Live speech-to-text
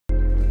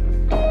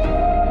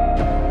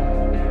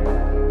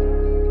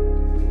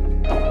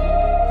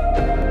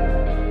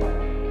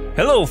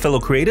Hello fellow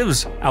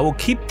creatives, I will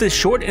keep this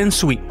short and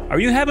sweet. Are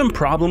you having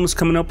problems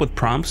coming up with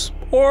prompts?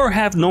 Or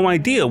have no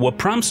idea what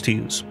prompts to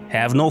use?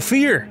 Have no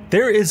fear,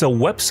 there is a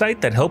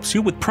website that helps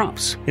you with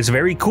prompts. It's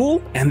very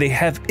cool and they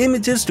have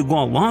images to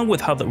go along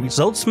with how the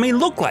results may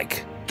look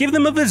like. Give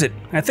them a visit,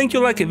 I think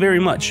you'll like it very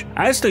much.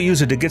 I still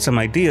use it to get some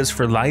ideas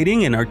for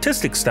lighting and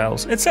artistic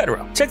styles,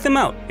 etc. Check them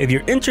out. If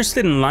you're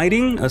interested in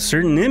lighting a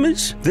certain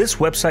image, this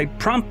website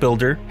Prompt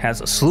Builder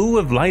has a slew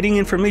of lighting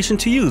information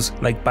to use,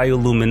 like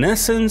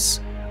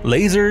bioluminescence,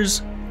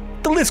 lasers,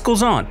 the list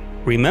goes on.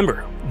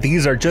 Remember,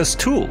 these are just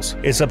tools.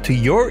 It's up to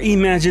your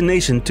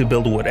imagination to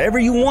build whatever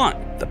you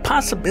want. The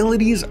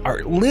possibilities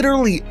are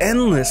literally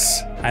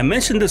endless. I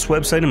mentioned this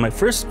website in my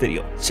first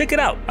video. Check it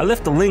out. I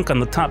left the link on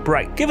the top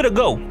right. Give it a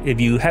go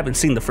if you haven't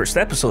seen the first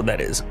episode,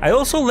 that is. I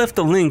also left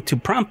a link to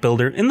Prompt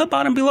Builder in the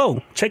bottom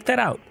below. Check that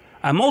out.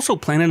 I'm also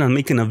planning on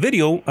making a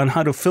video on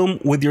how to film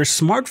with your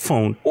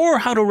smartphone or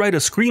how to write a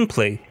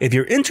screenplay. If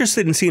you're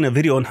interested in seeing a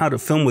video on how to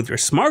film with your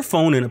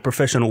smartphone in a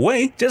professional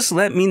way, just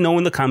let me know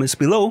in the comments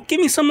below. Give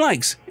me some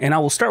likes and I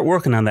will start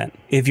working on that.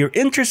 If you're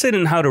interested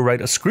in how to write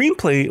a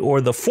screenplay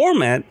or the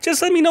format,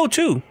 just let me know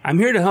too. I'm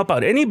here to help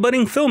out any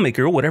budding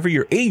filmmaker, whatever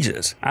your age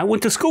is. I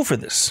went to school for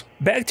this.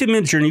 Back to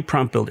Midjourney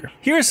Prompt Builder.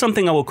 Here is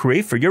something I will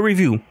create for your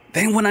review.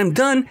 Then when I'm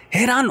done,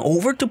 head on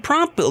over to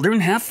Prompt Builder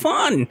and have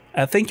fun.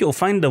 I think you'll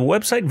find the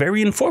website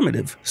very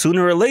informative.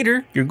 Sooner or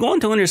later, you're going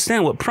to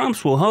understand what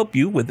prompts will help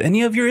you with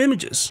any of your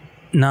images.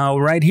 Now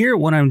right here,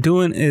 what I'm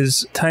doing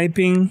is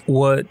typing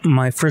what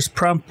my first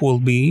prompt will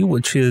be,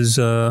 which is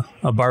a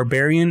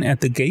barbarian at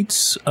the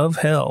gates of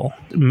hell.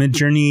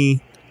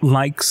 Midjourney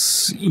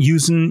likes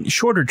using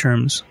shorter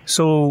terms,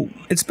 so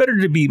it's better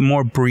to be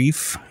more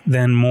brief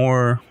than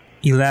more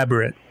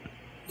elaborate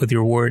with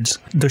your words.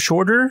 The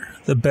shorter,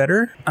 the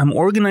better. I'm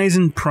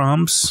organizing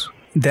prompts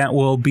that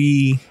will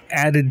be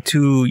added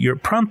to your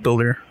prompt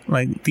builder,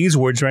 like these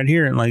words right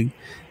here. Like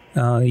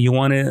you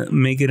want to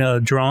make it a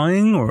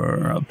drawing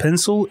or a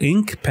pencil,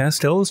 ink,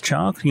 pastels,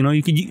 chalk. You know,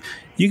 you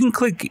can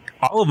click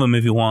all of them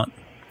if you want,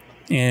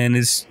 and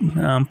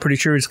I'm pretty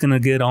sure it's gonna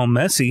get all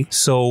messy.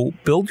 So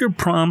build your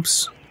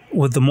prompts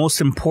with the most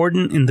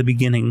important in the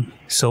beginning.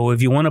 So if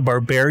you want a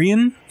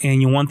barbarian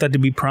and you want that to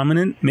be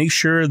prominent, make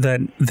sure that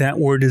that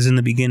word is in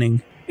the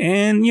beginning.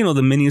 And you know,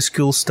 the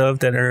minuscule stuff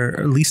that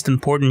are least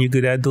important, you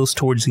could add those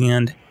towards the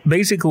end.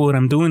 Basically what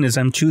I'm doing is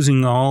I'm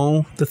choosing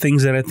all the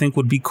things that I think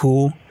would be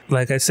cool.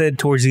 Like I said,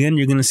 towards the end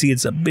you're gonna see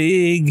it's a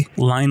big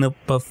lineup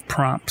of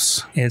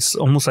prompts. It's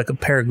almost like a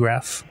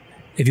paragraph.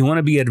 If you want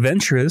to be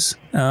adventurous,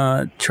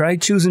 try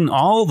choosing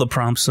all the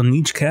prompts on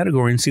each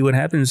category and see what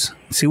happens.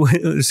 See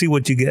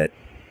what you get.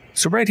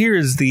 So right here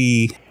is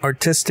the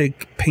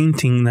artistic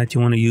painting that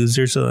you want to use.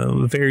 There's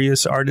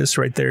various artists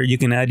right there. You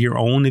can add your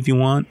own if you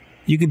want.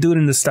 You can do it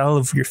in the style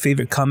of your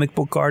favorite comic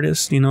book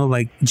artist, you know,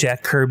 like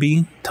Jack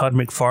Kirby, Todd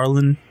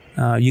McFarlane.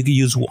 You could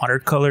use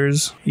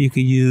watercolors. You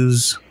could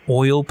use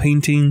oil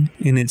painting,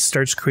 and it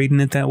starts creating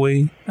it that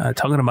way.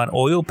 Talking about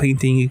oil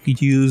painting, you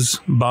could use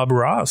Bob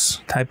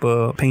Ross type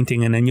of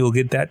painting, and then you'll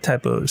get that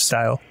type of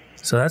style.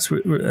 So that's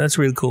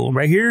really cool.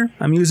 Right here,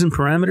 I'm using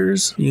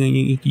parameters.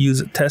 You can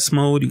use test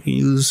mode. You can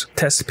use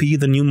test P,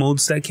 the new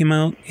modes that came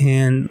out.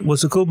 And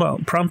what's so cool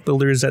about Prompt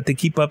Builder is that they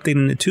keep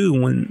updating it too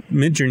when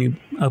Midjourney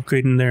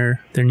upgrading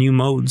their new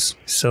modes.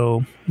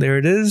 So there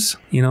it is.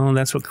 You know,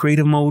 that's what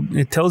creative mode,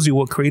 it tells you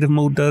what creative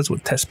mode does,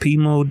 what test P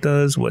mode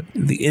does, what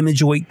the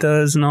image weight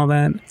does and all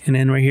that. And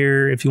then right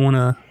here, if you want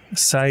to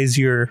size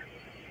your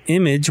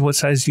image, what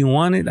size do you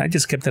want it? I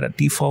just kept it at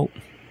default.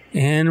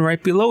 And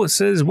right below it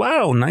says,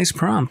 wow, nice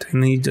prompt.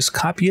 And then you just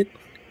copy it.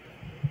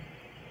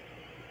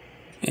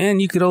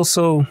 And you could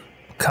also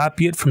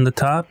copy it from the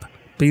top.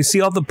 But you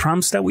see all the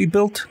prompts that we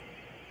built?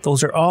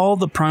 Those are all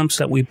the prompts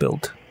that we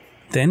built.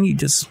 Then you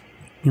just,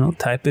 you know,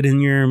 type it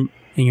in your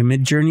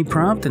Midjourney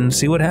prompt and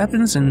see what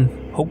happens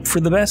and hope for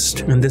the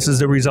best. And this is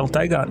the result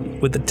I got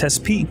with the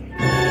test P.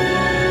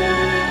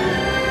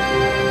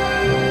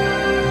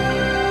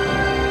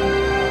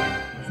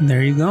 And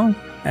there you go.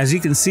 As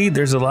you can see,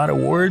 there's a lot of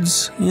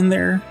words in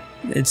there.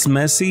 It's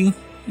messy,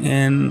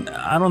 and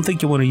I don't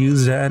think you want to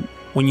use that.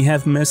 When you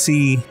have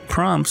messy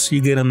prompts,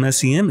 you get a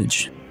messy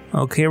image.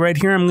 Okay, right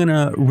here I'm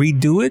gonna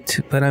redo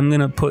it, but I'm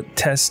gonna put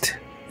test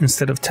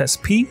instead of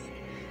test P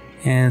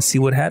and see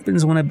what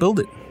happens when I build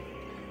it.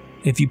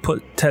 If you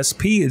put test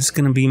P, it's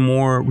gonna be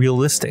more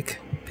realistic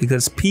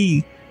because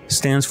P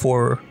stands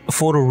for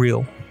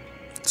photoreal.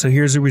 So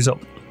here's the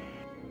result.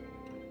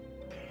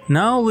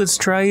 Now let's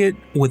try it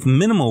with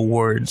minimal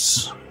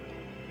words.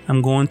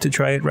 I'm going to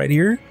try it right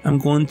here. I'm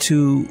going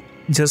to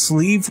just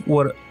leave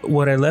what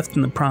I left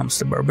in the prompts,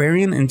 the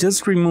barbarian, and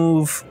just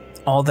remove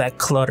all that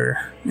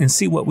clutter and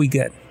see what we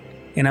get.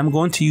 And I'm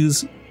going to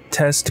use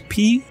test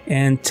P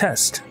and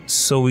test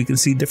so we can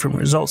see different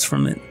results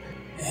from it.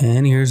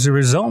 And here's the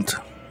result.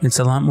 It's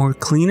a lot more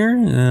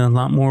cleaner, a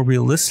lot more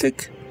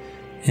realistic,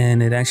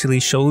 and it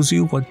actually shows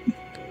you what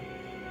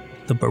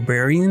the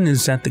barbarian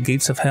is at the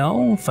gates of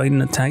hell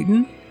fighting a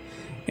titan.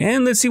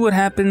 And let's see what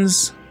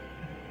happens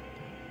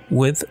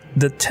with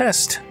the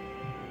test,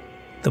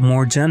 the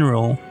more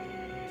general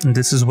And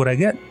this is what I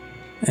get.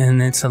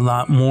 And it's a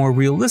lot more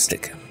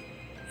realistic.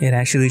 It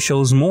actually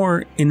shows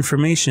more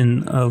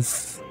information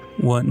of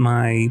what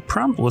my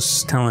prompt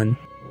was telling.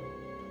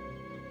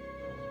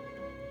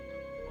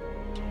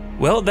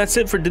 Well, that's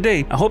it for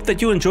today. I hope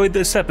that you enjoyed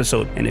this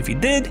episode. And if you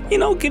did,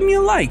 give me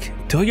a like.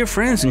 Tell your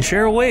friends and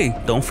share away.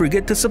 Don't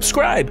forget to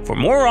subscribe for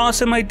more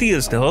awesome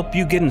ideas to help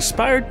you get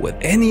inspired with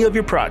any of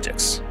your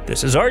projects.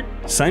 This is Art,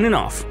 signing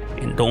off.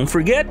 And don't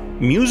forget,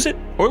 muse it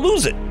or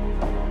lose it.